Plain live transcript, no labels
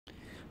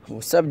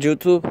What's up,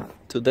 YouTube?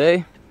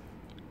 Today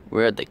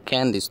we're at the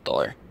candy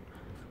store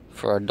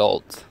for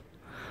adults.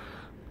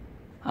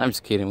 I'm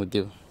just kidding with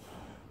you.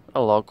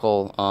 A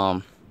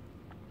local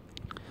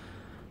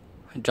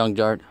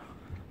junkyard.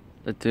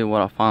 Let's see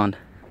what I found.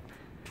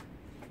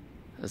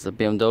 It's a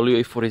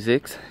BMW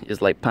e46.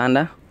 It's like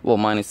Panda. Well,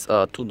 mine is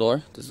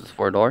 2-door. This is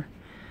 4-door.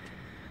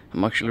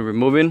 I'm actually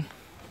removing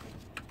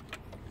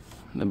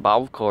the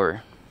valve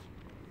cover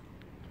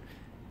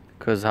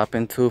because I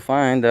happen to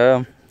find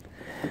a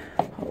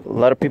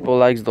lot of people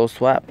likes those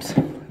swaps.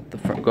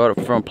 Go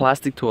from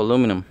plastic to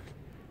aluminum.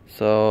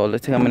 So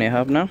let's see how many I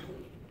have now.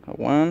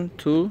 1,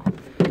 2,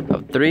 I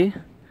have 3.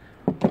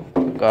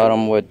 Got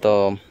them with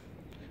the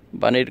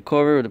vanity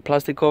cover, with the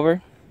plastic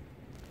cover,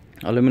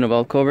 aluminum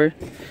valve cover.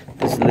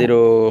 This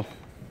little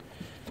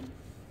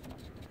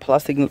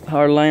plastic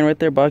hard line right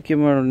there,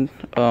 vacuum.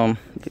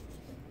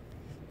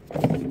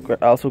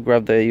 Also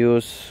grab the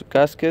used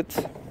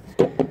gaskets,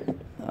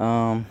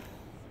 the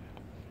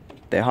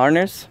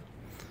harness.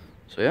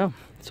 So yeah,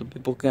 so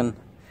people can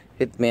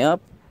hit me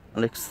up,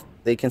 like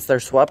they can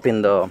start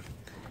swapping the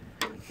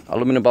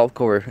aluminum valve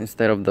cover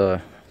instead of the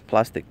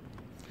plastic.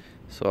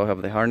 So I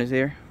have the harness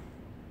here.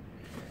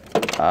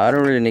 I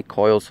don't really need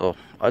coils, so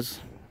I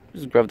just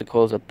grab the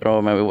coils and throw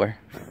them everywhere.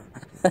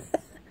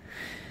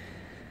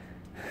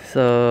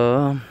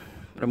 So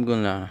I'm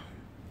gonna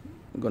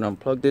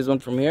unplug this one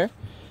from here.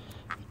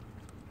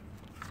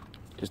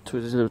 Just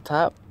twist this little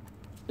tab,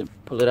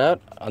 pull it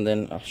out, and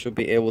then I should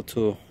be able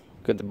to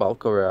get the valve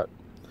cover out.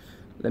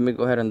 Let me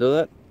go ahead and do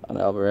that, and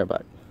I'll be right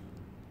back.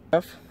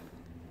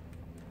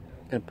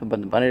 Gonna put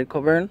the vanity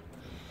cover in.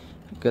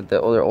 Get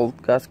the other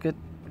old gasket,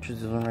 which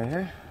is this one right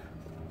here.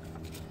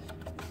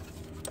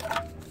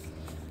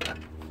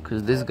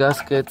 Because these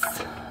gaskets,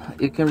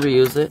 you can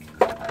reuse it.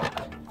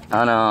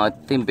 And I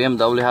think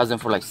BMW has them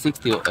for like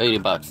 60 or 80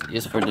 bucks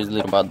just for this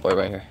little bad boy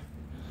right here.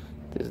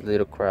 This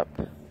little crap.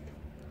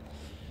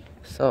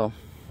 So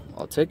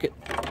I'll take it.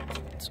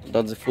 So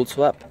that's the full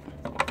swap.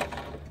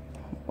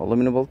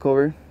 Aluminum valve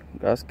cover,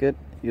 gasket,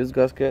 used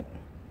gasket,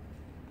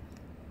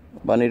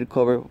 vanity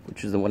cover,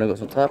 which is the one that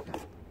goes on top.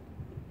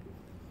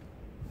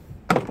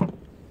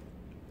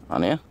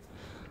 And yeah,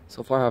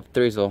 so far I have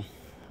 3, so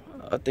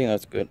I think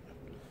that's good.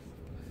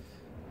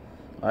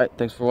 Alright,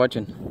 thanks for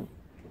watching.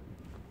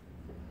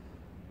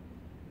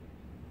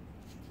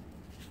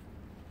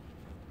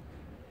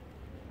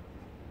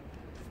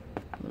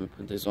 Let me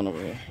put this one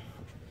over here.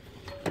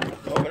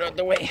 Move it out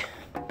the way.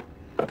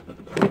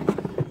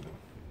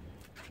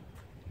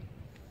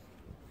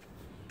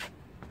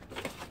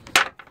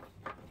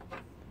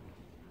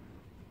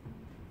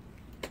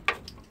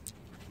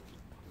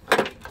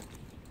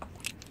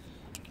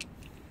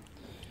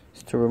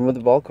 To remove the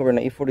valve cover in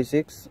an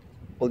e46,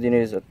 all you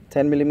need is a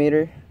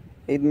 10mm,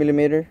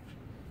 8mm,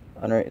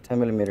 and a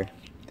 10mm.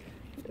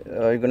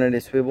 You're gonna need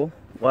a swivel.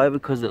 Why?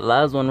 Because the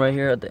last one right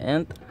here at the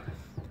end,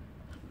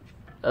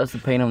 that's the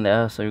pain in the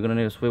ass, so you're gonna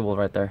need a swivel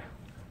right there.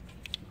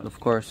 And of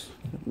course,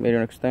 made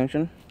an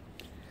extension,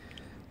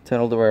 10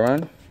 all the way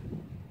around,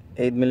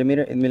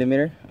 8mm,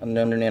 and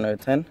then underneath another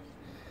 10,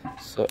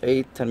 so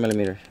 8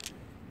 10mm.